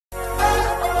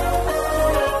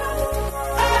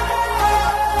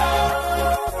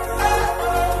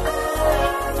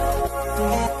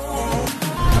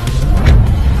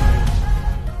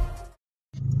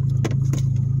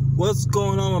What's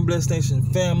going on, my Blessed Nation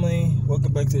family?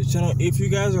 Welcome back to the channel. If you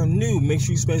guys are new, make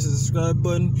sure you smash the subscribe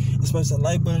button, smash that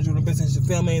like button, join the Blessed Nation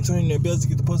family, and turn on your bells to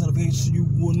get the post notifications. You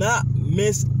will not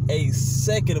miss a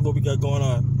second of what we got going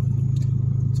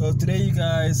on. So today, you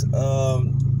guys, well,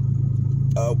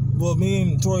 me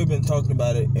and Tori have been talking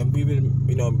about it, and we've been,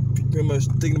 pretty much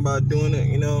thinking about doing it.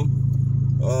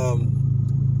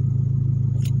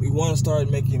 We want to start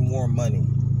making more money,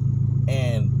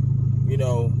 and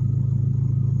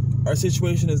our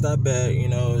situation is not bad,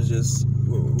 it's just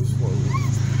oh,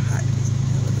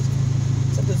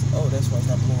 that's why it's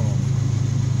not blowing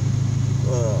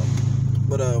on.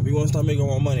 But we want to start making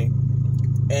more money,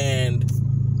 and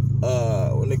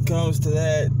when it comes to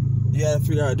that, you gotta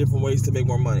figure out different ways to make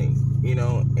more money,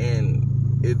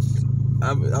 and it's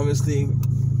obviously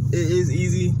it is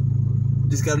easy.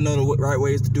 Just gotta know the right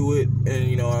ways to do it,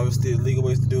 and obviously the legal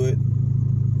ways to do it.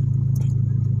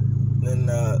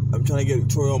 And I'm trying to get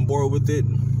Victoria on board with it.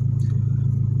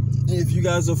 If you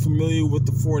guys are familiar with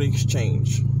the foreign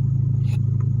exchange,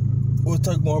 I'll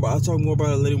talk more about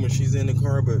it later when she's in the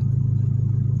car. But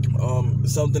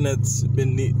it's something that's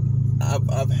been neat.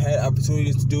 I've had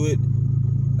opportunities to do it.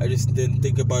 I just didn't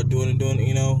think about doing it,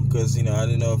 because I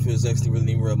didn't know if it was actually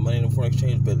really real money in the foreign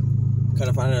exchange. But kind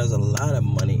of find out there's a lot of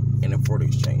money in the foreign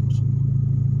exchange,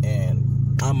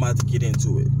 and I'm about to get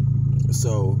into it.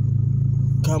 So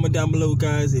comment down below,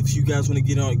 guys, if you guys want to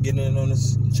get in on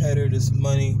this chatter, this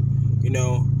money.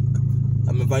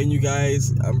 I'm inviting you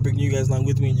guys. I'm bringing you guys along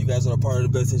with me. You guys are a part of the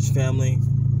Blessed Nation family.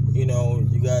 You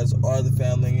guys are the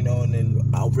family. And then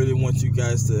I really want you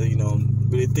guys to,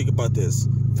 really think about this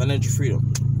financial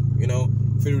freedom.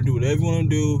 Freedom to do whatever you want to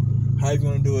do, however you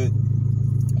want to do it,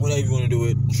 whatever you want to do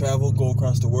it. Travel, go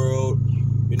across the world.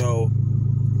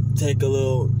 Take a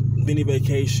little mini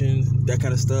vacation, that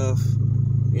kind of stuff.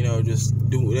 Just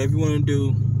do whatever you want to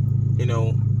do,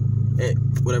 at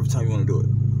whatever time you want to do it.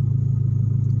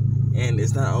 And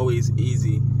it's not always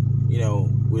easy,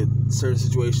 with certain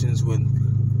situations when,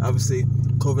 obviously,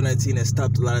 COVID-19 has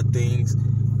stopped a lot of things.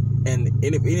 And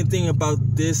if anything about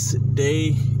this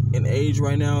day and age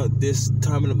right now, this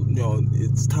time of,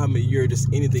 it's time of year,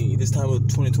 just anything, this time of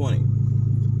 2020,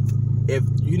 if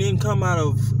you didn't come out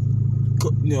of,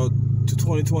 to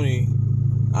 2020,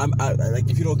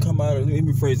 if you don't come out of, let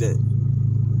me rephrase that.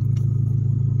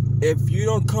 If you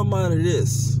don't come out of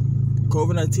this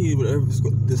COVID-19, whatever,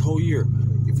 this whole year,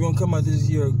 if you don't come out this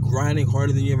year grinding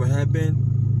harder than you ever have been,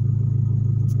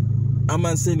 I'm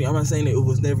not saying that it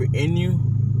was never in you,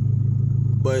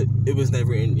 but it was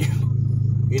never in you.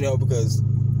 Because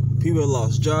people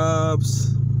lost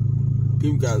jobs,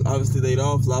 people got obviously laid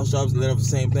off, lost jobs and laid off, the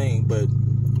same thing. But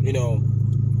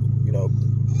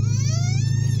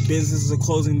businesses are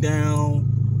closing down,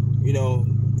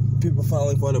 people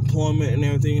filing for unemployment and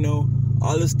everything,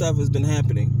 all this stuff has been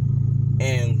happening.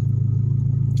 And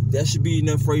that should be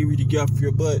enough for you to get off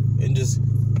your butt and just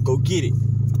go get it.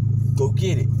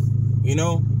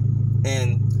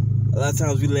 And a lot of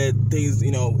times we let things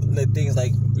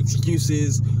like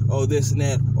excuses, oh, this and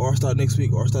that, or I'll start next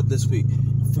week, or I'll start this week.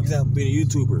 For example, being a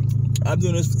YouTuber, I'm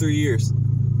doing this for 3 years,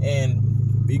 and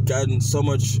we've gotten so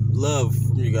much love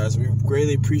from you guys. We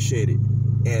greatly appreciate it,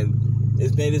 and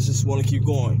it's made us just want to keep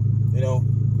going.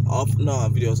 Off and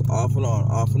on videos, off and on.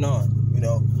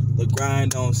 The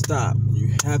grind don't stop.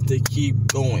 You have to keep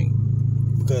going,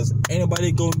 because ain't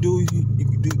nobody gonna do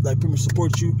pretty much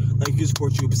support you like you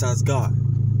support you besides God.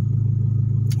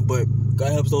 But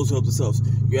God helps those who help themselves.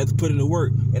 You have to put in the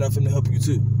work, and I'm finna help you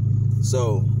too.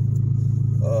 So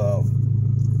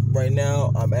right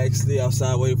now, I'm actually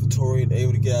outside waiting for Tori and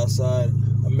able to get outside.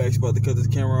 I'm actually about to cut this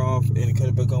camera off and cut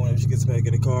it back on whenever she gets back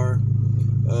in the car.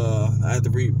 I have to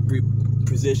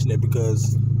reposition it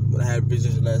because when I had a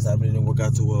position last time, it didn't work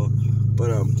out too well.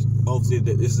 But hopefully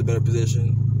this is a better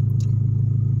position.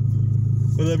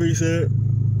 With that being said,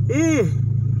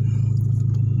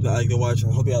 I like to watch.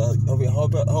 Okay.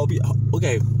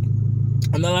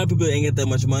 I know a lot of people ain't get that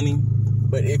much money,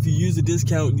 but if you use the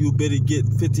discount, you'll better get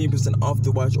 15% off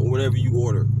the watch or whatever you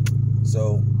order.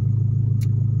 So,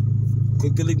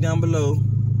 click the link down below.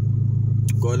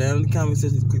 Go down in the comment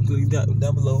section, click the link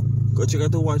down below. Go check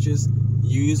out the watches.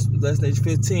 Use Blessed Nation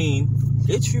 15.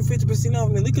 Get you 50%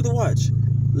 off. Look at the watch.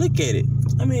 Look at it.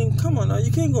 Come on now.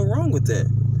 You can't go wrong with that.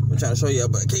 I'm trying to show you,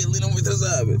 but I can't lean over to the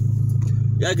side of it.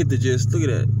 Y'all get the gist. Look at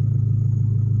that.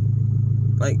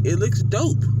 It looks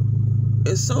dope.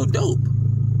 It's so dope.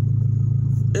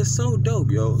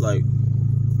 Yo.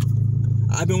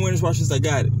 I've been wearing this watch since I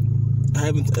got it. The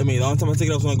only time I take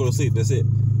it off is when I go to sleep. That's it.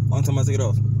 Only time I take it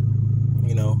off.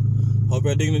 Hope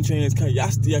y'all digging the change.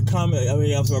 Y'all comment.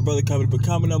 I'm sorry, my brother commented, but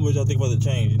comment on what y'all think about the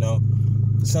change,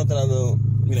 something I know,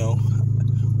 you know,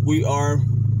 we are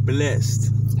blessed.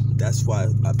 That's why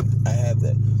I have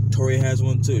that. Tori has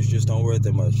one too. She just don't wear it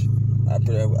that much.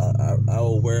 I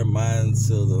will wear mine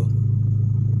till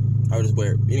I'll just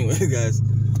wear it. Anyway, guys,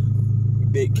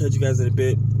 catch you guys in a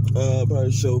bit.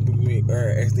 Probably show me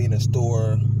or actually in the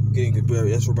store getting prepared.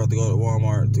 Yes, we're about to go to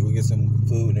Walmart to go get some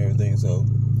food and everything. So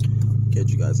catch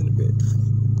you guys in a bit.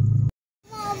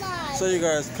 So you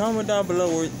guys, comment down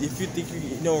below if you think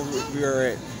you know where we are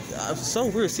at. I'm so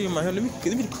weird seeing my hair. Let me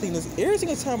clean this. Every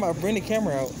single time I bring the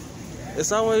camera out,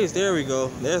 it's always, there we go.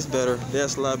 That's better.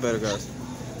 That's a lot better, guys.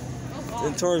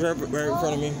 And Tori's right in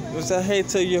front of me. What's that? Hey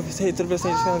to you. Hey to the best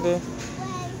thing you're trying to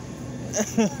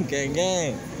do. Gang,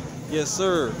 gang. Yes,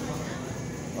 sir.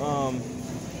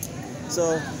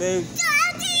 So, babe.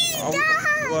 Daddy,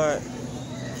 what?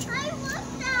 I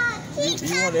want that.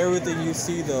 You want everything you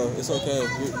see, though. It's okay.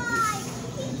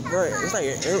 Right. It's like,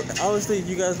 obviously,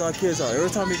 you guys know how kids are. Every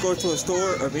time you go to a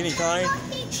store of any kind,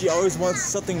 she always wants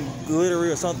something glittery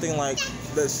or something like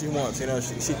that she wants. You know,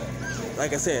 she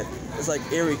like I said, it's like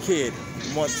every kid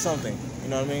wants something. You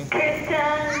know what I mean? Kristen to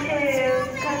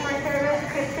customer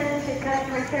service. Kristen to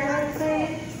customer service,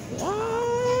 please.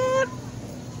 What?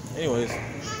 Anyways,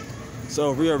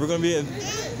 so we're gonna be in.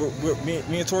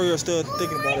 Me and Tori are still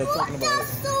thinking about it, talking about it.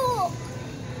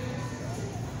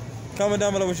 Comment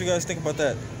down below what you guys think about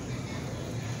that.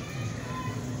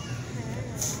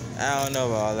 I don't know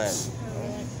about all that.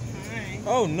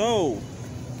 Oh no!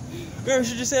 Girl, what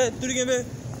you just said? Do it again, babe.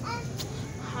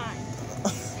 Hi.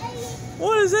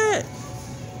 What is that?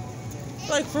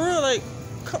 Like for real? Like,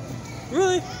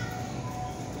 really?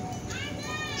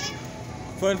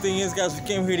 Funny thing is, guys, we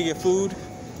came here to get food,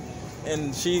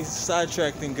 and she's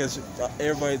sidetracking because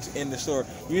everybody's in the store.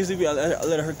 Usually, I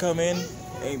let her come in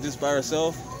and just by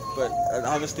herself, but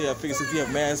obviously, I figured since we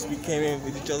have masks, we came in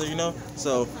with each other, you know.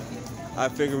 So I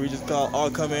figured we just all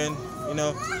come in, you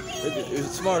know.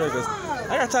 It's smarter because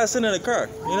I got tired of sitting in the car,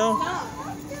 you know.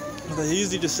 I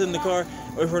usually just sit in the car,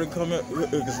 wait for her to come in,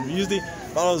 because usually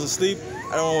while I was asleep,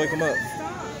 I don't want to wake him up.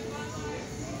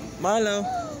 Milo.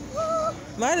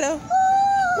 Milo.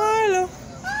 Milo.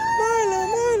 Milo.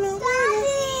 Milo.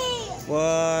 Milo.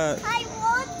 What? I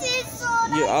want this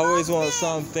one. You always want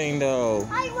something though.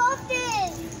 I want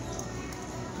this.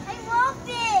 I want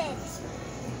this.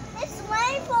 It's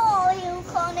rainbow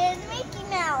unicorn and Mickey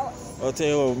Mouse. I'll tell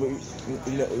you what,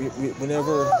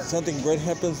 whenever something great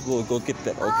happens, we'll go get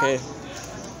that, okay? Oh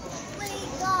my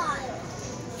God.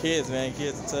 Kids, man,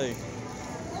 kids, I tell you.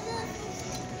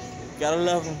 Gotta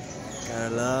love them.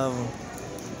 Gotta love them.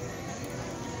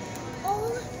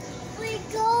 Oh my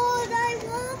God, I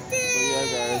want this. But yeah,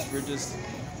 guys, we're just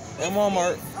in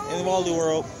Walmart, in the Wally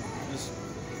World. Just,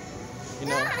 you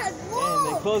know. Dad, And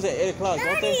they look. close at 8 o'clock,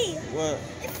 don't they? Daddy. What?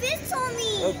 It fits on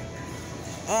me.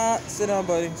 Sit down,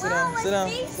 buddy. Sit down. Mom, Sit down.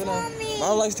 it fits Sit down. on me.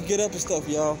 Mom likes to get up and stuff,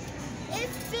 y'all. It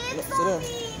fits Sit on down. me.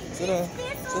 Sit down. It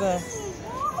fits Sit on down. me.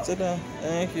 Look. Sit down.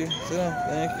 Thank you. Sit down.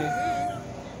 Thank you.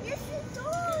 Yes, it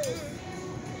does.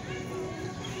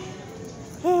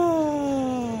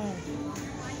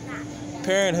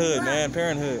 Parenthood, man.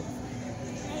 Parenthood.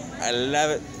 I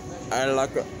love it. I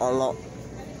like it a lot.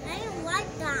 I don't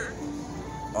like that.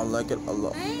 I like it a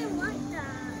lot. I don't like that.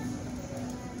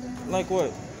 Like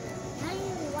what? I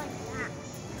don't like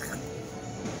that.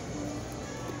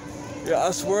 Yeah,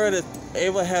 I swear that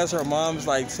Ava has her mom's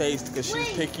like taste because she's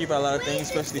picky about a lot of things,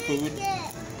 especially food.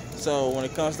 So when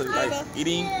it comes to like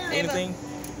eating anything,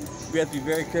 we have to be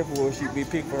very careful what we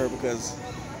pick for her because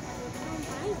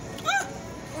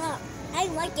I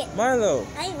like it. Milo.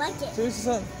 I like it. Seriously,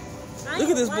 son. I Look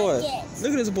at this like boy. it.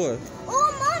 Look at this boy.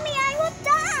 Oh, Mommy, I want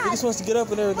that. He just wants to get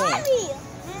up and everything. Mommy.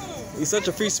 He's such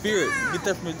a free spirit. Get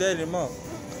that from his daddy and mom.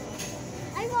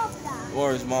 I want that.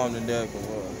 Or his mom and dad.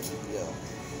 Yeah.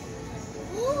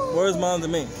 Ooh. Or his mom to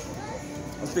me.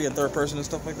 I'm speaking third person and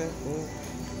stuff like that. Ooh.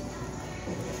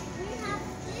 We have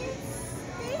this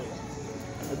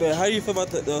thing. But how do you feel about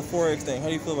the Forex thing? How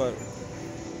do you feel about it?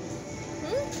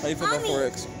 How do you feel about Mommy.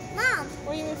 Forex? Mom.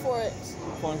 What do you mean Forex?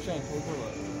 Foreign exchange. How do you feel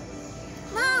about it?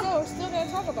 Mom. No, we're still gonna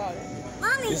talk about it.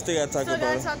 Mommy. You still gotta talk Still about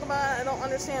gotta it. talk about it. I don't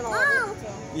understand all Mom. of it.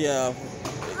 So. Yeah.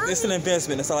 It's an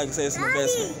investment. That's all I can say. It's an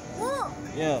investment. Look.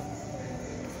 Yeah.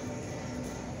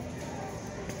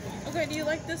 Okay, do you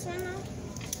like this one though?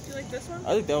 Do you like this one?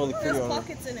 I think that would look pretty There's on it.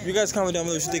 pockets in it. You guys comment down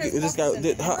below what you think There's this pockets in guy.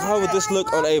 it. How would this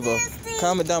look on Ava?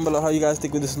 Comment down below how you guys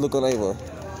think would this look on Ava. Look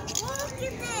at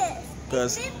this.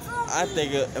 Cause It fits on I me.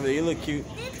 think I mean you look cute.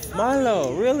 It fits on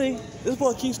Milo, really? This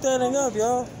boy keeps standing up,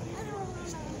 y'all. me. I don't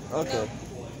know. Okay.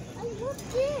 I want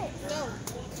this. No.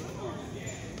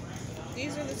 Do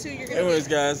These are the two you're gonna Anyways,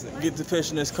 get. guys, get the fish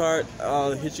in this cart.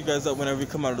 I'll hit you guys up whenever we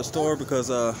come out of the store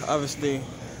because obviously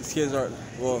these kids are,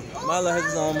 well, Milo has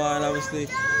his own mind, obviously,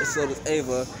 and so does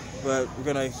Ava. But we're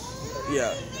gonna,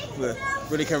 yeah, but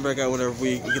really come back out whenever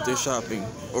we get there shopping,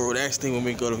 or actually when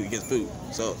we go to get food.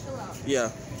 So, yeah.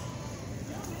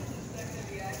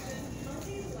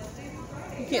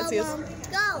 You can't see us.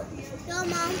 Go, go,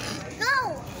 mom,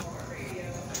 go.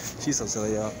 She's so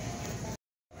silly, y'all.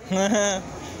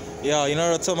 Yo, you know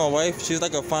what I told my wife? She's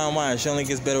like a fine wine. She only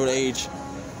gets better with age.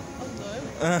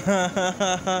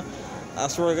 I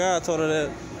swear to God, I told her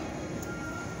that.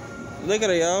 Look at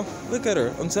her, y'all. Look at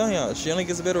her. I'm telling y'all, she only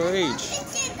gets better with age.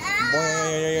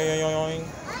 Boing.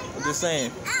 I'm just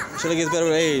saying. She only gets better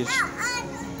with age.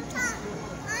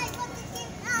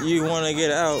 You want to get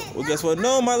out? Well, guess what?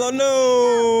 No, Milo,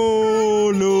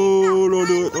 no, don't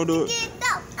do it. Don't do it.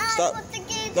 Stop.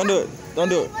 Don't do it. Don't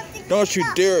do it. Don't you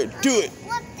dare do it.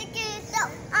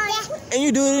 And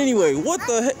you do it anyway. What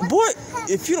the heck? Boy,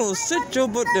 if you don't sit your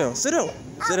butt down. Sit down.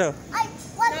 Sit down.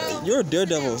 You're a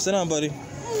daredevil. Sit down, buddy.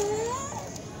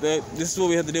 Babe, this is what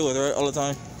we have to deal with, right? All the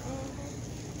time.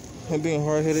 Him being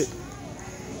hard-headed.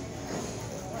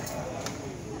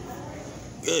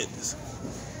 Goodness.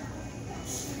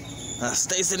 Now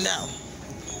stay sitting down.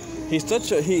 He's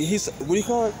such a, he's, what do you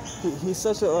call it? He's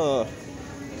such a,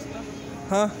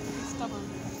 huh? Stubborn.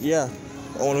 Yeah.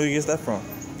 I wonder who he gets that from.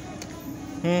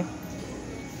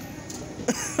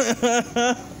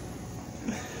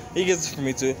 He gets it from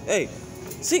me too. Hey,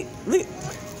 see, look.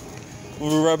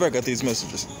 We'll be right back at these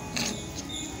messages.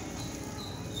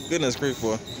 Goodness grief,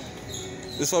 boy.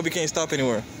 This is why we can't stop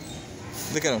anywhere.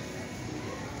 Look at him.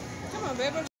 Come on,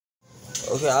 baby.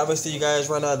 Okay, obviously you guys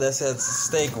right now that says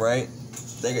steak, right?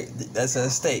 That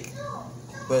says steak.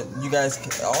 But you guys,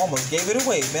 I almost gave it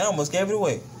away, man. I almost gave it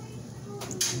away.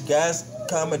 Guys,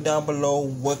 comment down below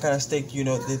what kind of steak you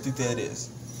know they think that is.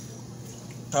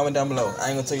 Comment down below. I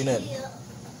ain't gonna tell you nothing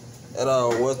at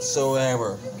all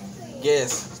whatsoever.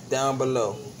 Yes, down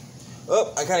below.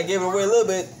 Oh, I kind of gave it away a little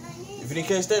bit. If you didn't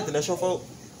catch that, then that's your fault.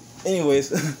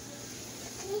 Anyways,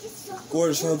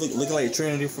 gorgeous, looking like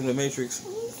Trinity from the Matrix.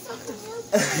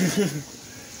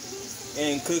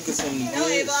 And cooking some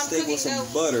good steak with some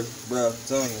butter, bro. I'm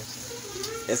telling you,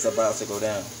 it's about to go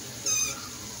down.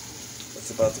 It's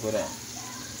about to go down.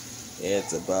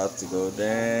 It's about to go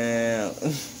down.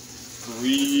 For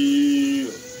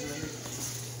real.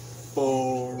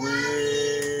 For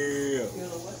real.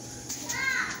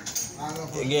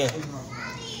 Again,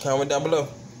 comment down below.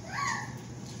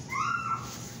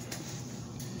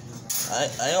 I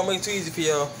ain't gonna make it too easy for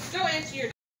y'all. Go answer your.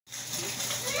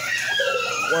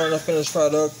 One of the finished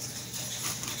product.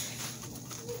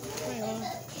 Wait, hold on.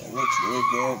 Looks really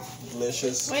good,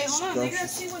 delicious. Wait, hold on. We gotta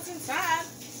scrumptious. see what's inside.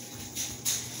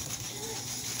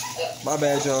 My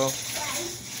bad, y'all.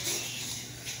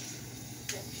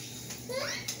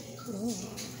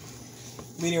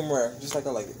 Medium rare, just like I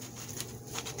like it.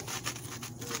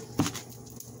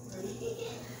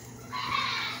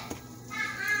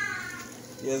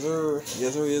 Yes, sir.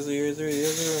 Yes, sir. Yes, sir. Yes, sir.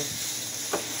 Yes, sir.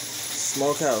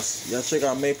 Smokehouse. Y'all check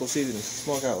out Maple Seasonings.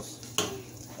 Smokehouse.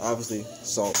 Obviously,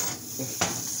 salt.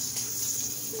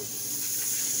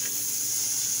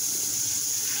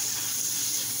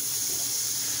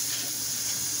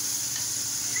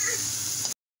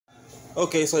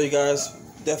 Okay, so you guys,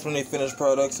 definitely finished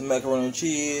products: some macaroni and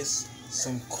cheese,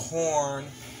 some corn,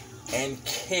 and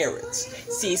carrots.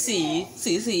 CC.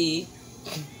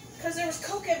 Because there was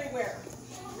Coke everywhere.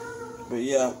 But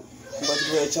yeah, I'm about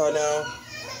to get y'all now.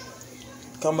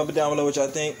 Comment down below what y'all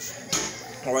think.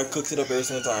 Alright, cooks it up every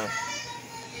single time.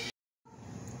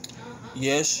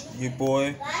 Yes, your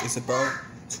boy is about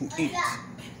to eat.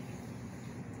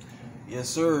 Yes,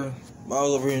 sir.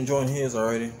 Miles over here enjoying his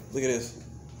already. Look at this.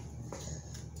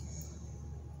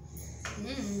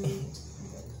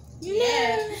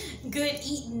 Yeah. Good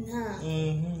eating, huh?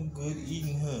 Good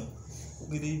eating, huh?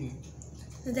 Good eating.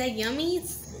 Is that yummy?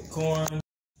 Corn.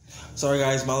 Sorry,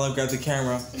 guys. Milo grabbed the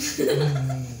camera.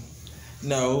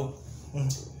 No.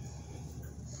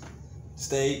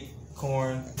 Steak,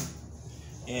 corn,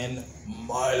 and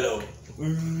Milo.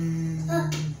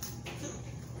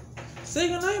 Say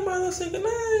goodnight, Milo. Say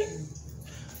goodnight.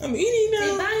 I'm eating now.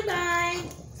 Say bye-bye.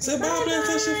 Say bye,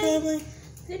 PlayStation family.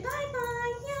 Say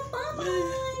bye-bye. Yeah,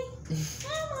 bye-bye.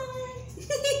 Bye-bye.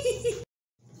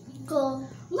 Go.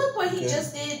 Look what he Okay.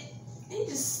 just did. He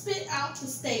just spit out the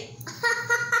steak.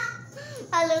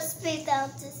 I love spit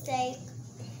out the steak.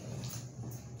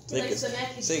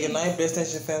 Say goodnight,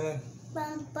 PlayStation family.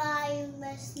 Bye-bye,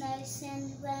 best nice and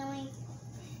very.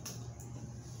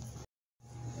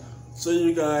 So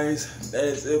you guys, that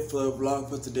is it for the vlog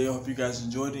for today. I hope you guys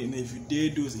enjoyed it, and if you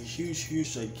did, do us a huge,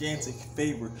 gigantic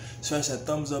favor. Smash that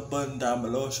thumbs up button down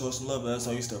below. Show us some love. Let us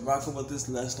know you still rocking with this.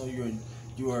 Let us know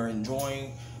you are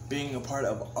enjoying being a part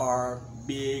of our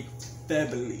big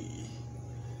family.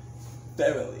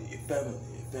 Family.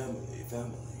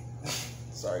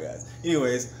 Sorry guys.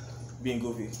 Anyways, being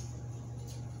goofy.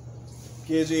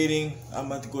 Kids are eating. I'm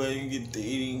about to go ahead and get to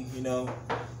eating. You know,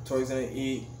 Tori's gonna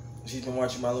eat. She's been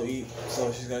watching Milo eat,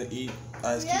 so she's gonna eat.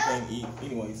 I just keep playing eat.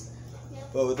 Anyways,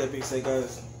 but with that being said,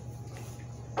 guys,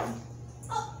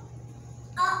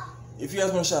 if you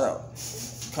guys want a shout out,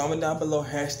 comment down below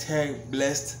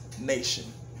 #BlessedNation.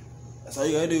 That's all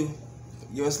you gotta do.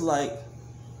 Give us a like,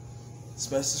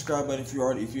 smash the subscribe button if you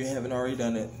haven't already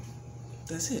done it.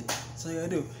 That's it. That's all you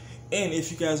gotta do. And if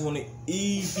you guys want to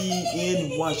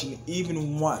even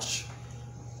watch,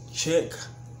 check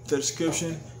the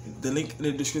description, the link in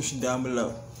the description down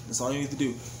below. That's all you need to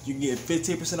do. You can get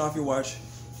 15% off your watch.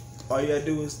 All you gotta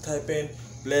do is type in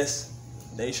Blessed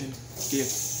Nation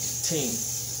Gift Team.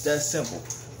 That's simple.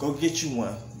 Go get you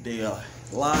one. They are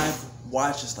live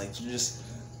watches, like just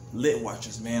lit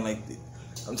watches, man. Like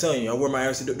I'm telling you, I wear my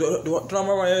RCD. Do I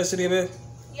wear my RCD, babe?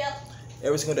 Yep.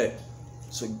 Every single day.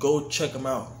 So go check them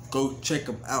out. Go check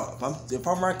them out. If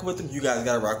I'm rocking with them, you guys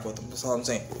gotta rock with them. That's all I'm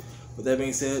saying. With that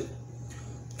being said,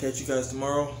 catch you guys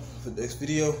tomorrow for the next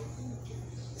video.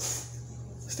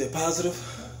 Stay positive.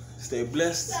 Stay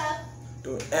blessed.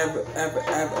 Don't ever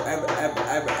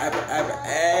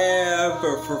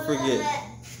forget.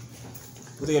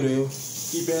 What they gonna do?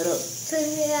 Keep your head up.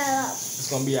 It's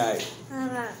gonna be alright.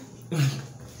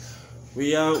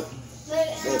 We out.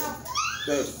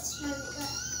 Babe.